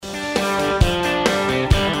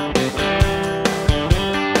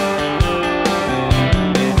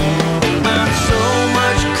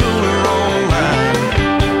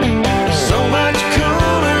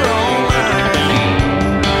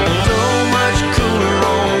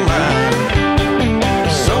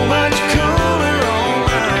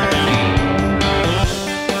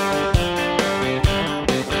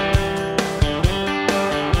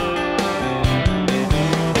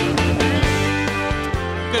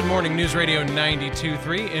Good morning, News Radio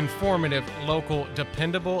 92.3, informative, local,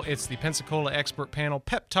 dependable. It's the Pensacola Expert Panel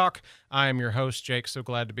Pep Talk. I am your host, Jake. So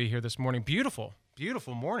glad to be here this morning. Beautiful,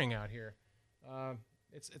 beautiful morning out here.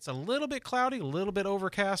 It's a little bit cloudy, a little bit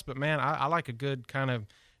overcast, but man, I like a good kind of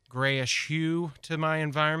grayish hue to my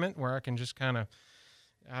environment where I can just kind of,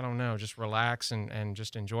 I don't know, just relax and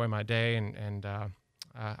just enjoy my day. And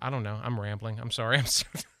I don't know, I'm rambling. I'm sorry.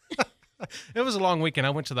 It was a long weekend.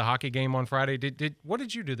 I went to the hockey game on Friday. What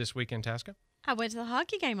did you do this weekend, Tasca? I went to the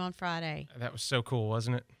hockey game on Friday. That was so cool,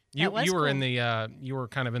 wasn't it? You were cool. in the you were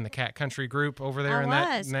kind of in the cat country group over there in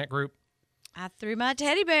that group. I threw my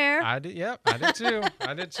teddy bear. I did. Yep, I did too.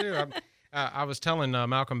 I did too. I was telling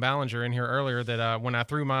Malcolm Ballinger in here earlier that when I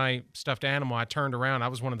threw my stuffed animal, I turned around. I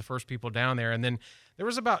was one of the first people down there, and then there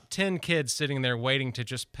was about 10 kids sitting there waiting to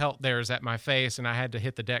just pelt theirs at my face, and I had to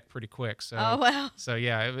hit the deck pretty quick. So, oh, wow. So,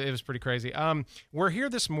 yeah, it was pretty crazy. We're here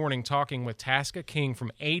this morning talking with Tasca King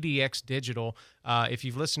from ADX Digital. If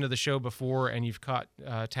you've listened to the show before and you've caught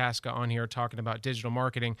Tasca on here talking about digital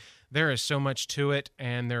marketing, there is so much to it,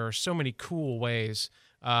 and there are so many cool ways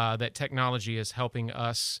that technology is helping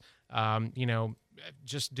us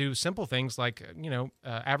just do simple things like,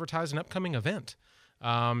 advertise an upcoming event.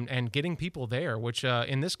 And getting people there, which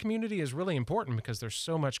in this community is really important because there's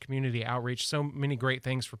so much community outreach, so many great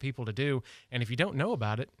things for people to do. And if you don't know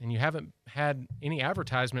about it and you haven't had any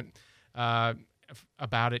advertisement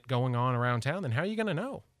about it going on around town, then how are you going to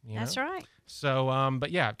know? That's right. So, but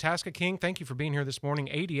yeah, Tasca King, thank you for being here this morning.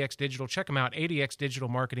 ADX Digital, check them out,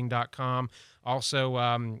 adxdigitalmarketing.com. Also,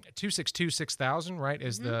 262-6000, right,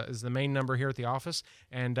 is the main number here at the office.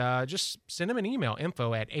 And just send them an email,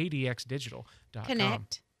 info@adxdigital.com.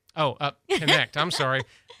 Connect. Connect. I'm sorry.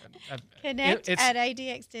 Connect at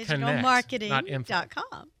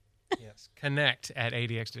adxdigitalmarketing.com. Yes, connect at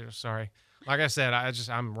ADX Digital. Sorry. Like I said,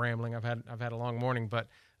 I'm rambling. I've had a long morning, but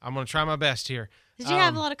I'm going to try my best here. Did you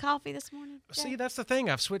have a lot of coffee this morning? See, that's the thing.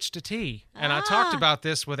 I've switched to tea. And I talked about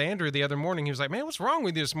this with Andrew the other morning. He was like, man, what's wrong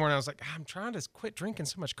with you this morning? I was like, I'm trying to quit drinking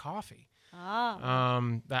so much coffee.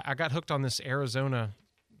 I got hooked on this Arizona,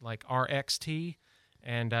 like, RX tea,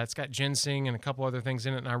 and it's got ginseng and a couple other things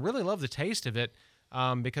in it. And I really love the taste of it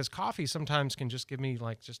because coffee sometimes can just give me,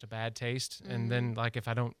 like, just a bad taste. And then, like, if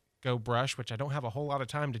I don't go brush, which I don't have a whole lot of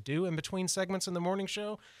time to do in between segments in the morning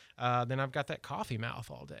show, then I've got that coffee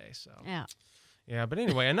mouth all day. So yeah, but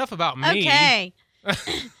anyway, enough about me. Okay.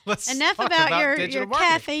 Enough about your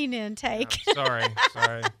caffeine intake. Sorry.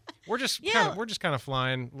 We're just kind of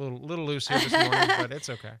flying a little loose here this morning, but it's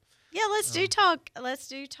okay. Yeah, let's do talk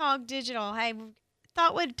digital. Hey,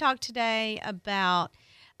 thought we'd talk today about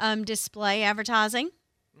display advertising,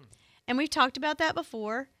 and we've talked about that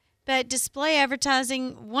before. But display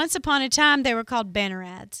advertising, once upon a time, they were called banner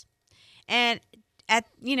ads. And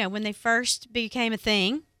when they first became a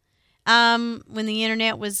thing, when the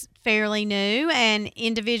internet was fairly new and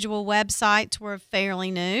individual websites were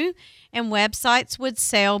fairly new, and websites would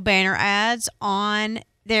sell banner ads on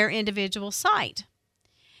their individual site.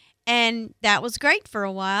 And that was great for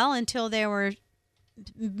a while until there were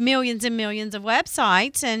millions and millions of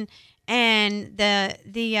websites and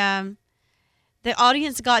the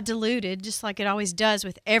audience got diluted, just like it always does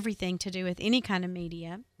with everything to do with any kind of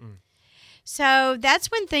media. So that's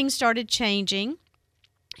when things started changing,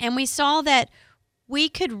 and we saw that we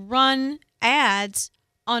could run ads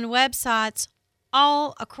on websites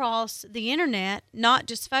all across the internet, not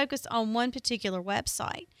just focus on one particular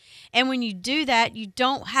website. And when you do that, you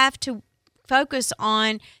don't have to focus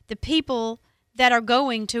on the people that are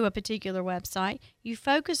going to a particular website. You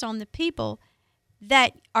focus on the people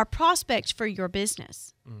that are prospects for your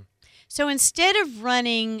business. So instead of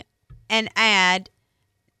running an ad,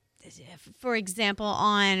 for example,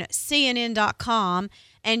 on CNN.com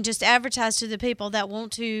and just advertise to the people that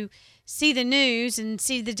want to see the news and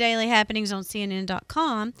see the daily happenings on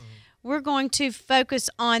CNN.com, we're going to focus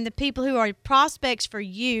on the people who are prospects for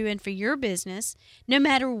you and for your business, no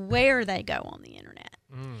matter where they go on the internet.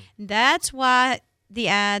 That's why the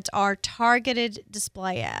ads are targeted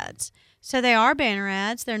display ads. So they are banner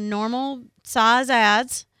ads. They're normal size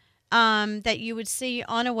ads that you would see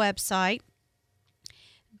on a website,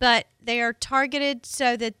 but they are targeted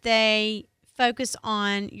so that they focus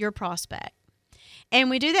on your prospect.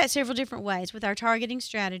 And we do that several different ways with our targeting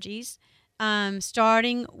strategies,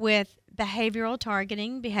 starting with behavioral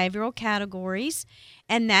targeting, behavioral categories,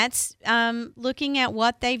 and that's looking at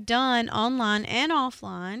what they've done online and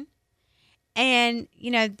offline. And,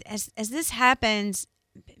 as this happens,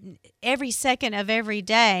 every second of every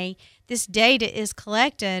day, this data is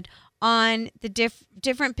collected on the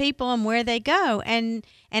different people and where they go. And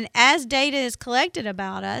as data is collected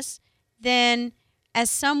about us, then as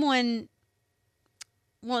someone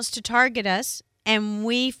wants to target us and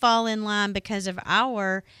we fall in line because of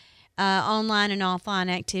our online and offline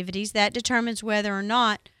activities, that determines whether or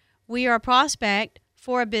not we are a prospect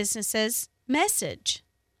for a business's message.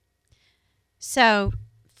 So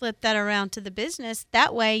flip that around to the business.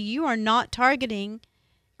 That way you are not targeting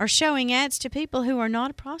or showing ads to people who are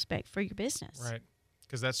not a prospect for your business. Right.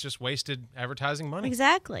 Because that's just wasted advertising money.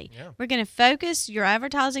 Exactly. Yeah. We're going to focus your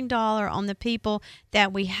advertising dollar on the people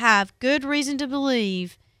that we have good reason to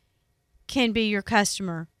believe can be your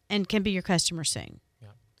customer and can be your customer soon. Yeah.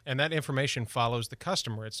 And that information follows the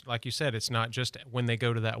customer. It's like you said, it's not just when they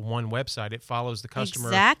go to that one website. It follows the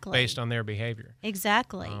customer based on their behavior.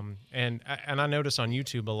 Exactly. And I notice on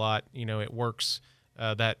YouTube a lot, it works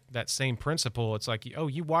that same principle. It's like, oh,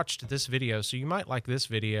 you watched this video, so you might like this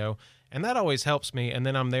video. And that always helps me. And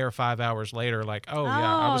then I'm there 5 hours later like, oh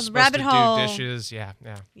yeah, I was supposed to do dishes.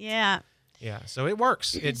 Yeah. So it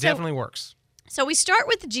works. It definitely works. So we start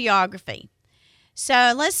with the geography.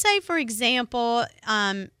 So let's say, for example,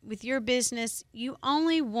 with your business, you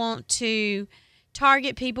only want to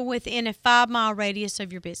target people within a 5-mile radius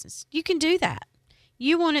of your business. You can do that.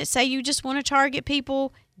 You want to say you just want to target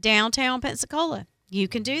people downtown Pensacola. You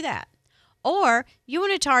can do that. Or you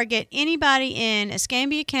want to target anybody in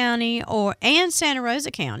Escambia County and Santa Rosa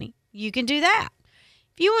County. You can do that.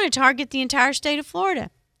 If you want to target the entire state of Florida,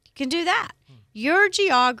 you can do that. Your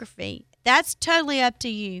geography, that's totally up to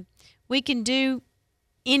you. We can do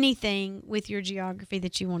anything with your geography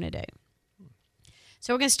that you want to do.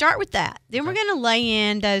 So we're going to start with that. Then we're going to lay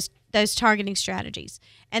in those targeting strategies.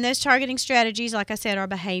 And those targeting strategies, like I said, are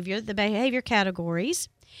the behavior categories.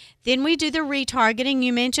 Then we do the retargeting.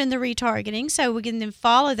 You mentioned the retargeting, so we can then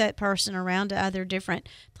follow that person around to other different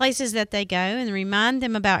places that they go and remind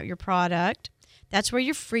them about your product. That's where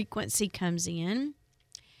your frequency comes in.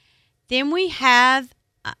 Then we have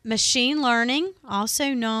machine learning,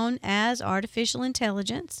 also known as artificial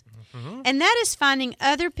intelligence. Mm-hmm. And that is finding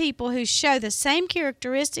other people who show the same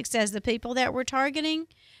characteristics as the people that we're targeting,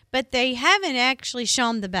 but they haven't actually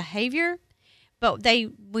shown the behavior, but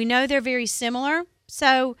we know they're very similar.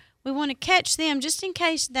 So we want to catch them just in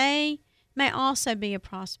case they may also be a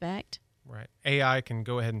prospect. Right. AI can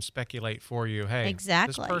go ahead and speculate for you. Hey,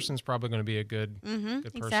 exactly. This person's probably going to be a good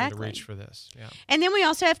person to reach for this. Yeah. And then we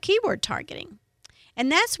also have keyword targeting. And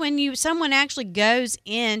that's when someone actually goes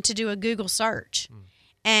in to do a Google search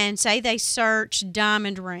and say they search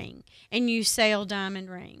diamond ring and you sell diamond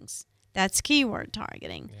rings. That's keyword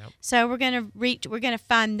targeting. Yep. So we're going to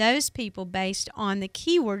find those people based on the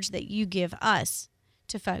keywords that you give us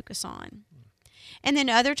to focus on. And then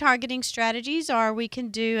other targeting strategies are we can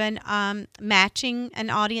do an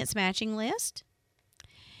audience matching list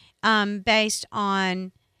based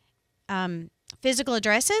on physical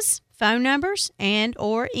addresses, phone numbers, and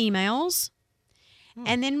or emails.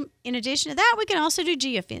 And then in addition to that, we can also do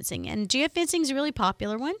geofencing. And geofencing is a really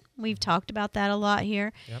popular one. We've talked about that a lot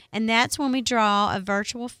here. Yep. And that's when we draw a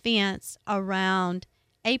virtual fence around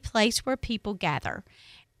a place where people gather.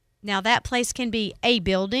 Now, that place can be a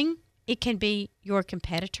building. It can be your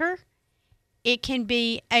competitor. It can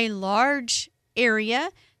be a large area,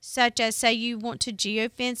 such as, say, you want to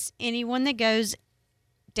geofence anyone that goes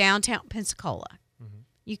downtown Pensacola.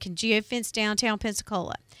 You can geofence downtown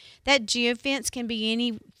Pensacola. That geofence can be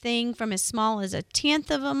anything from as small as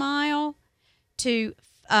 1/10 of a mile to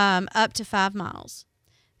up to 5 miles.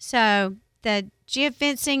 So the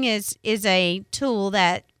geofencing is a tool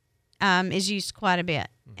that is used quite a bit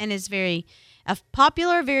and is very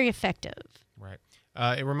popular, very effective. Right.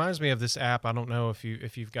 It reminds me of this app. I don't know if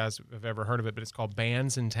you guys have ever heard of it, but it's called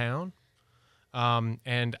Bands in Town.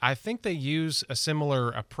 And I think they use a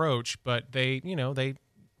similar approach, but they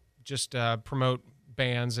just promote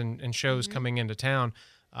bands and shows coming into town.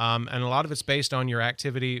 And a lot of it's based on your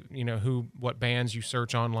activity, what bands you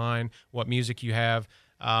search online, what music you have,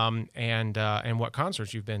 and what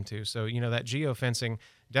concerts you've been to. So, that geofencing,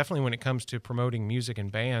 definitely when it comes to promoting music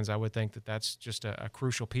and bands, I would think that that's just a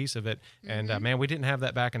crucial piece of it. And, man, we didn't have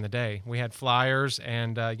that back in the day. We had flyers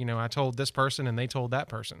and, I told this person and they told that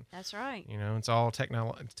person. That's right. It's all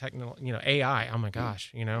AI. Oh, my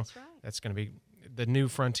gosh, That's right. That's going to be the new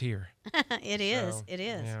frontier. It is.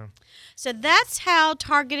 Yeah. So that's how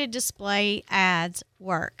targeted display ads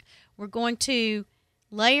work. We're going to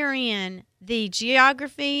layer in the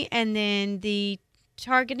geography and then the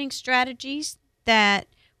targeting strategies that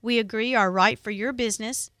we agree are right for your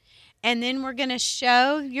business. And then we're going to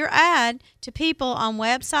show your ad to people on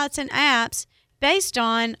websites and apps based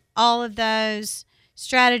on all of those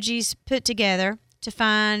strategies put together to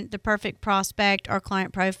find the perfect prospect or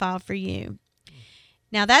client profile for you.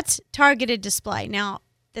 Now that's targeted display. Now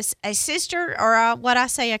a sister or what I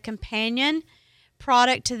say a companion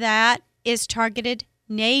product to that is targeted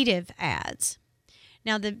native ads.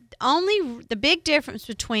 Now the big difference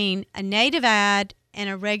between a native ad and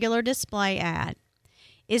a regular display ad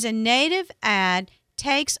is a native ad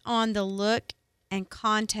takes on the look and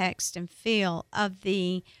context and feel of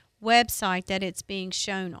the website that it's being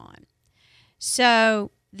shown on.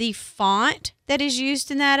 So the font that is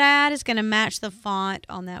used in that ad is going to match the font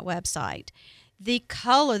on that website. The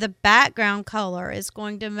color, the background color is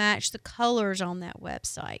going to match the colors on that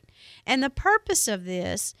website. And the purpose of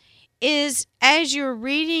this is as you're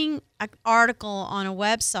reading an article on a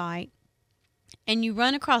website and you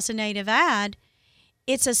run across a native ad,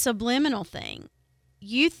 it's a subliminal thing.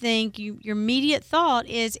 You think your immediate thought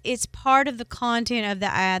is it's part of the content of the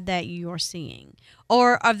ad that you are seeing,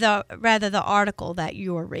 or of the article that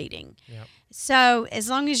you are reading. Yep. So as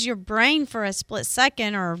long as your brain for a split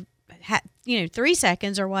second or 3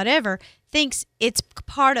 seconds or whatever thinks it's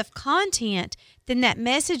part of content, then that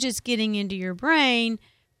message is getting into your brain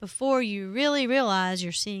before you really realize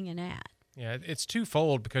you're seeing an ad. Yeah, it's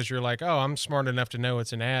twofold because you're like, oh, I'm smart enough to know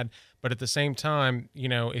it's an ad, but at the same time,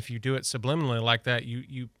 if you do it subliminally like that,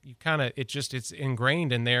 you kind of it's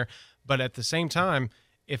ingrained in there. But at the same time,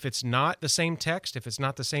 if it's not the same text, if it's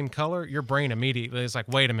not the same color, your brain immediately is like,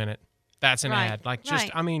 wait a minute, that's an ad. Like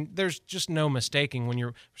there's just no mistaking when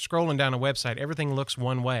you're scrolling down a website, everything looks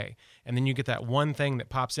one way. And then you get that one thing that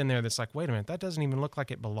pops in there that's like, wait a minute, that doesn't even look like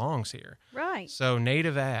it belongs here. Right. So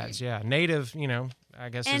native ads, native, I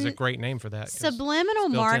guess is a great name for that. Subliminal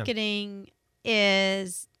marketing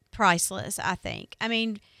is priceless, I think. I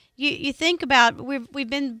mean, you think about we've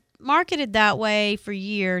been marketed that way for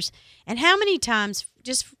years, and how many times,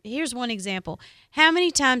 just here's one example, how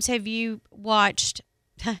many times have you watched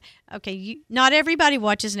not everybody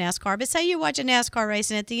watches NASCAR, but say you watch a NASCAR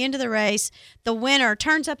race and at the end of the race, the winner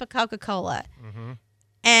turns up a Coca-Cola. Mm-hmm.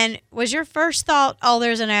 And was your first thought, oh,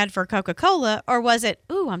 there's an ad for Coca-Cola, or was it,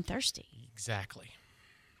 ooh, I'm thirsty? Exactly.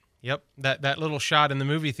 Yep, that little shot in the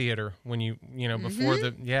movie theater when before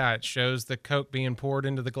it shows the Coke being poured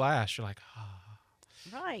into the glass. You're like,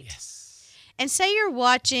 right. Yes. And say you're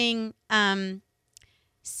watching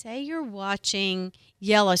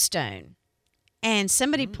Yellowstone, and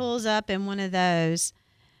somebody pulls up in one of those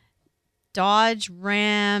Dodge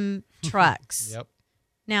Ram trucks. Yep.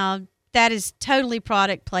 Now that is totally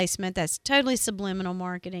product placement. That's totally subliminal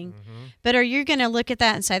marketing. Mm-hmm. But are you going to look at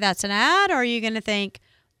that and say that's an ad, or are you going to think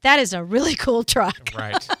that is a really cool truck?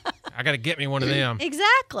 Right. I got to get me one of them.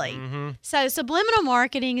 Exactly. Mm-hmm. So subliminal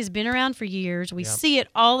marketing has been around for years. We see it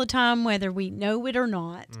all the time, whether we know it or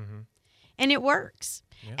not. Mm-hmm. And it works.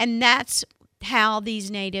 Yep. And that's how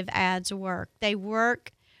these native ads work. They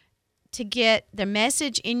work to get the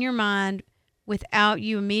message in your mind without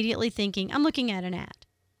you immediately thinking, I'm looking at an ad.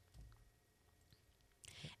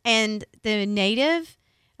 And the native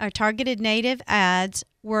or targeted native ads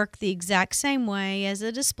work the exact same way as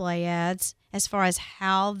the display ads as far as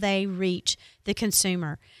how they reach the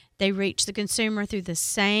consumer. They reach the consumer through the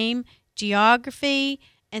same geography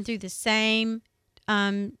and through the same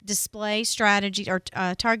display strategy or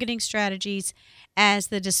targeting strategies as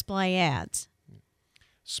the display ads.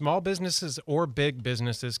 Small businesses or big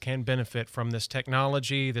businesses can benefit from this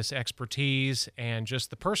technology, this expertise, and just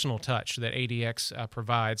the personal touch that ADX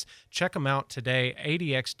provides. Check them out today,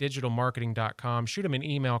 adxdigitalmarketing.com. Shoot them an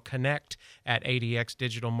email,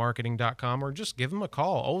 connect@adxdigitalmarketing.com, or just give them a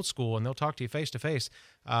call, old school, and they'll talk to you face-to-face,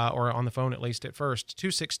 or on the phone at least at first.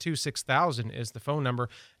 262-6000 is the phone number,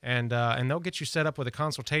 and they'll get you set up with a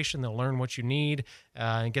consultation. They'll learn what you need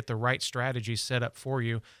and get the right strategies set up for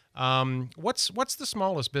you. What's the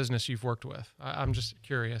smallest business you've worked with? I'm just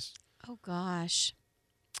curious. Oh gosh.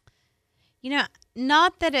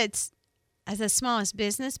 Not that it's the smallest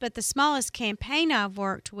business, but the smallest campaign I've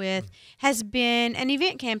worked with has been an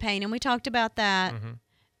event campaign, and we talked about that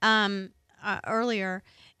earlier.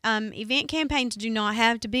 Event campaigns do not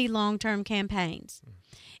have to be long-term campaigns,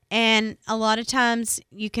 and a lot of times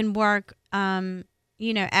you can work,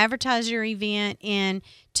 advertise your event in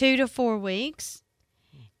 2 to 4 weeks.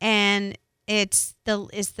 And it's the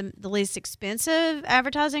least expensive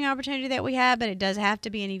advertising opportunity that we have, but it does have to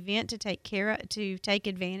be an event to take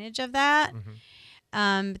advantage of that.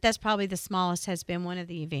 Mm-hmm. But that's probably the smallest has been one of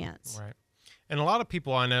the events. Right. And a lot of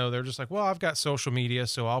people I know, they're just like, well, I've got social media,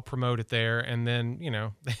 so I'll promote it there. And then,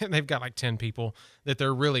 they've got like 10 people that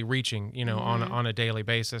they're really reaching, on a daily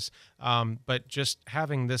basis. But just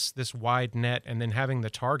having this wide net and then having the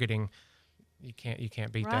targeting, you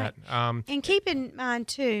can't beat that. And keep in mind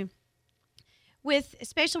too,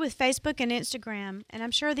 especially with Facebook and Instagram, and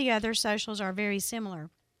I'm sure the other socials are very similar.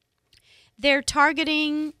 Their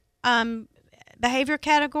targeting behavior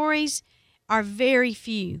categories are very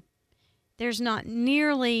few. There's not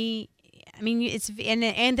nearly. I mean,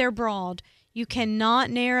 and they're broad. You cannot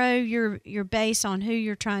narrow your base on who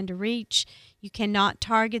you're trying to reach. You cannot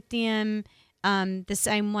target them the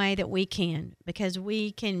same way that we can, because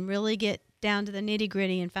we can really get down to the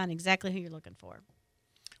nitty-gritty and find exactly who you're looking for.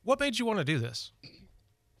 What made you want to do this?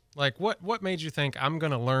 Like, what made you think, I'm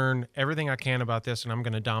going to learn everything I can about this and I'm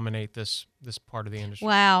going to dominate this part of the industry?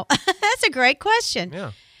 Wow. That's a great question.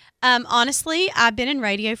 Yeah. Honestly, I've been in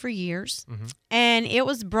radio for years, and it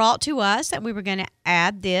was brought to us that we were going to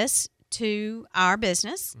add this to our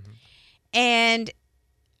business. And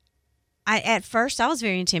at first I was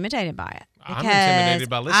very intimidated by it, because I'm intimidated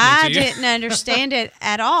by listening to you. I didn't understand it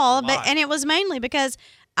at all, and it was mainly because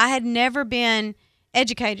I had never been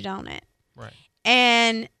educated on it. Right.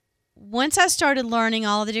 And once I started learning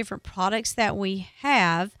all the different products that we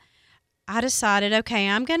have, I decided, okay,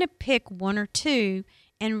 I'm going to pick one or two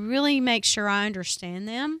and really make sure I understand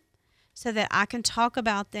them so that I can talk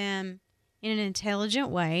about them in an intelligent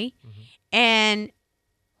way. And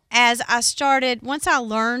as I started, once I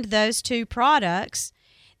learned those two products,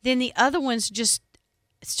 then the other ones just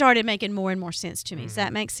started making more and more sense to me. Does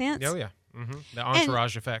that make sense? Oh, yeah. The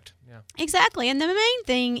entourage effect. Yeah. Exactly. And the main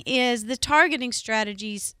thing is the targeting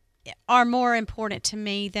strategies are more important to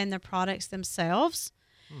me than the products themselves,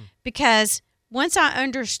 because once I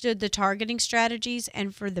understood the targeting strategies,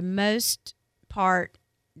 and for the most part,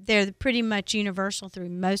 they're pretty much universal through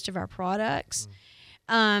most of our products,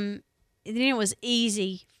 then it was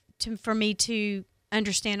easy for me to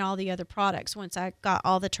understand all the other products once I got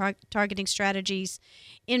all the targeting strategies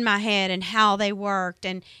in my head and how they worked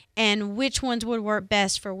and which ones would work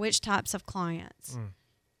best for which types of clients.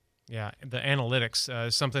 Yeah, the analytics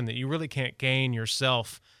is something that you really can't gain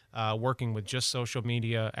yourself working with just social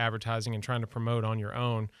media advertising and trying to promote on your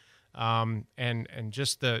own. And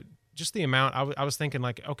just the amount, I was thinking,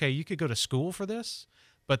 like, okay, you could go to school for this,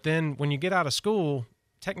 but then when you get out of school,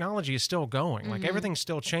 technology is still going. Like, everything's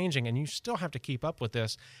still changing, and you still have to keep up with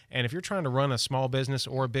this. And if you're trying to run a small business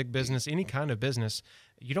or a big business, any kind of business,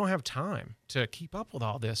 you don't have time to keep up with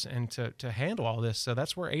all this and to handle all this. So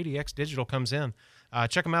that's where ADX Digital comes in.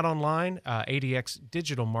 Check them out online,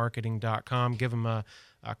 adxdigitalmarketing.com. Give them a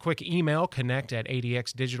quick email,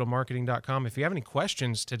 connect@adxdigitalmarketing.com. If you have any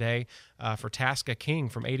questions today for Tasca King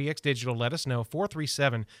from ADX Digital, let us know.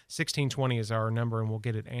 437-1620 is our number, and we'll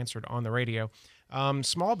get it answered on the radio.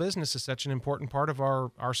 Small business is such an important part of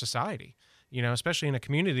our society, especially in a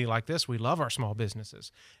community like this. We love our small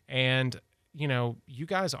businesses. And, you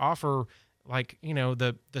guys offer, like,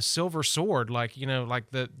 the silver sword, like,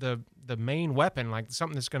 like the main weapon, like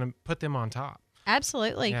something that's going to put them on top.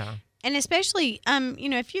 Absolutely. Yeah. And especially,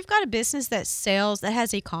 if you've got a business that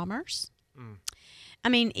has e-commerce, I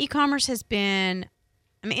mean, e-commerce has been,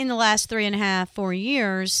 in the last 3.5, 4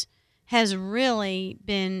 years, has really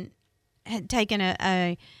had taken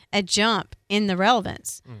a jump in the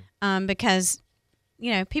relevance, because,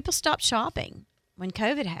 people stopped shopping when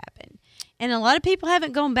COVID happened. And a lot of people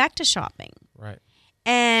haven't gone back to shopping. Right.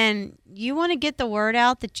 And you want to get the word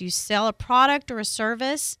out that you sell a product or a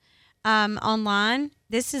service online.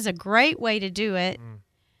 This is a great way to do it,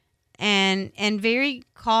 and very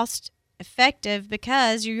cost effective,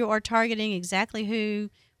 because you are targeting exactly who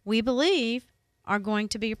we believe are going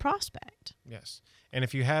to be your prospect. Yes. And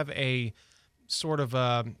if you have a sort of,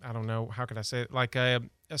 I don't know, how could I say it, like a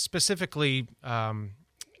specifically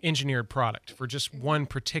engineered product for just one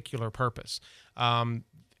particular purpose,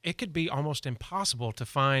 it could be almost impossible to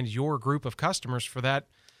find your group of customers for that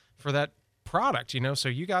product, so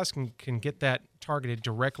you guys can get that targeted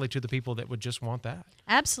directly to the people that would just want that.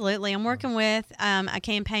 Absolutely. I'm working with a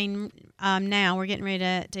campaign now. We're getting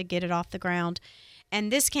ready to get it off the ground.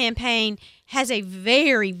 And this campaign has a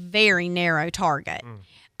very, very narrow target.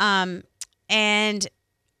 And,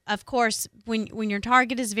 of course, when your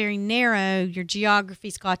target is very narrow, your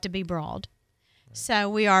geography's got to be broad. Right. So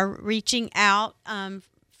we are reaching out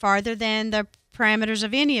farther than the parameters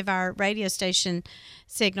of any of our radio station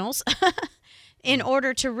signals in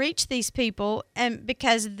order to reach these people, and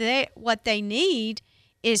because what they need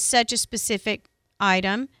is such a specific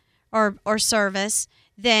item or service,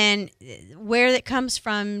 then where it comes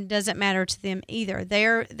from doesn't matter to them either.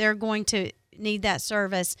 They're going to need that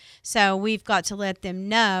service, so we've got to let them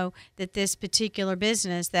know that this particular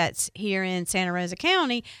business that's here in Santa Rosa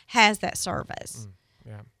County has that service.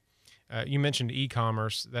 Yeah. You mentioned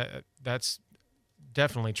e-commerce. That's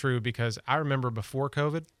definitely true, because I remember before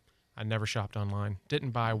COVID, I never shopped online. Didn't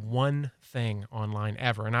buy one thing online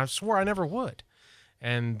ever, and I swore I never would.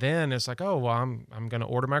 And then it's like, oh, well, I'm going to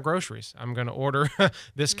order my groceries. I'm going to order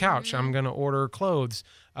this couch. I'm going to order clothes.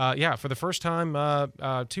 For the first time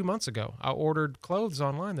 2 months ago, I ordered clothes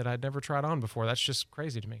online that I'd never tried on before. That's just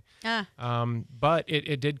crazy to me. But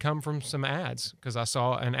it did come from some ads because I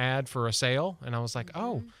saw an ad for a sale, and I was like,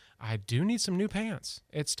 oh, I do need some new pants.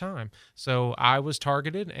 It's time. So I was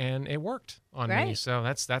targeted, and it worked on me. So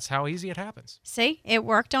that's how easy it happens. See, it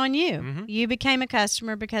worked on you. You became a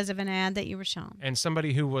customer because of an ad that you were shown. And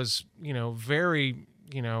somebody who was, very,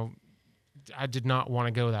 I did not want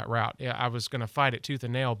to go that route. Yeah, I was going to fight it tooth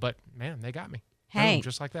and nail, but man, they got me. Hey, boom,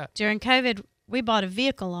 just like that. During COVID, we bought a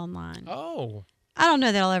vehicle online. Oh. I don't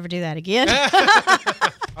know that I'll ever do that again.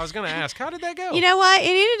 I was going to ask, how did that go? You know what? It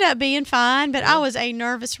ended up being fine, but I was a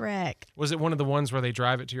nervous wreck. Was it one of the ones where they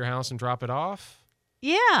drive it to your house and drop it off?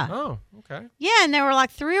 Yeah. Oh, okay. Yeah, and they were like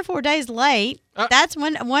 3 or 4 days late. That's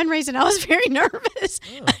one reason I was very nervous.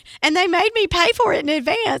 Oh. And they made me pay for it in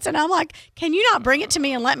advance. And I'm like, can you not bring it to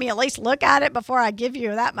me and let me at least look at it before I give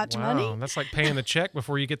you that much money? That's like paying the check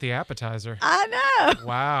before you get the appetizer. I know.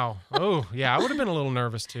 Wow. Oh, yeah, I would have been a little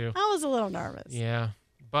nervous too. I was a little nervous. Yeah.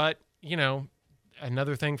 But,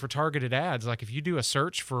 another thing for targeted ads, like if you do a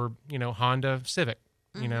search for, Honda Civic,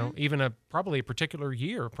 even probably a particular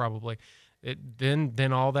year, probably,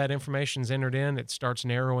 then all that information's entered in. It starts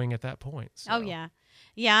narrowing at that point. So. Oh yeah,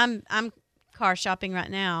 I'm car shopping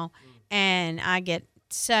right now, and I get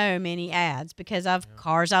so many ads because of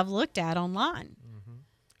cars I've looked at online.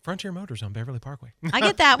 Frontier Motors on Beverly Parkway. I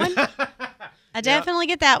get that one. I definitely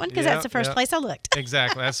get that one because that's the first place I looked.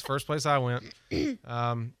 Exactly, that's the first place I went.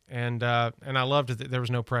 And I loved it that there was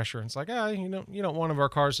no pressure. It's like, you don't want one of our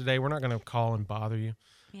cars today. We're not going to call and bother you.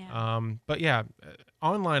 Yeah. But yeah,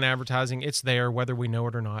 online advertising, it's there whether we know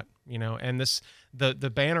it or not, and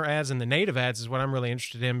the banner ads and the native ads is what I'm really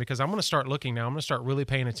interested in because I'm going to start looking now. I'm going to start really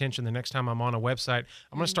paying attention the next time I'm on a website.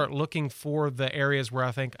 I'm going to start looking for the areas where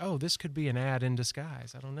I think, oh, this could be an ad in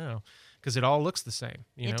disguise. I don't know. Because it all looks the same.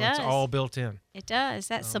 It does. It's all built in. It does.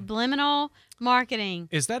 That subliminal marketing.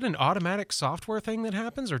 Is that an automatic software thing that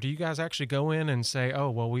happens, or do you guys actually go in and say,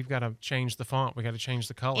 oh, well, we've got to change the font, we got to change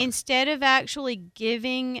the color? Instead of actually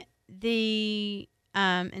giving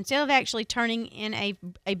instead of actually turning in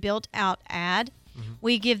a built-out ad,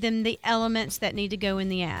 we give them the elements that need to go in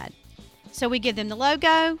the ad. So we give them the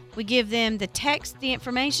logo, we give them the text, the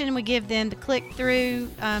information, we give them the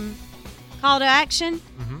click-through call to action,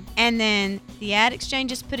 and then the ad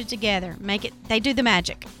exchanges put it together. They do the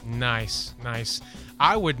magic. Nice.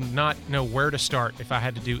 I would not know where to start if I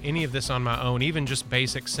had to do any of this on my own, even just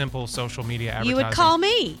basic, simple social media advertising. You would call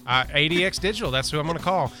me. ADX Digital, that's who I'm going to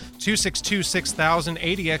call. 262-6000,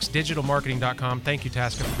 adxdigitalmarketing.com. Thank you,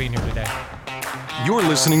 Tasca, for being here today. You're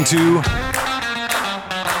listening to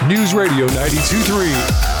News Radio 92.3,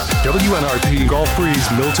 WNRP Gulf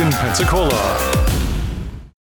Breeze, Milton, Pensacola.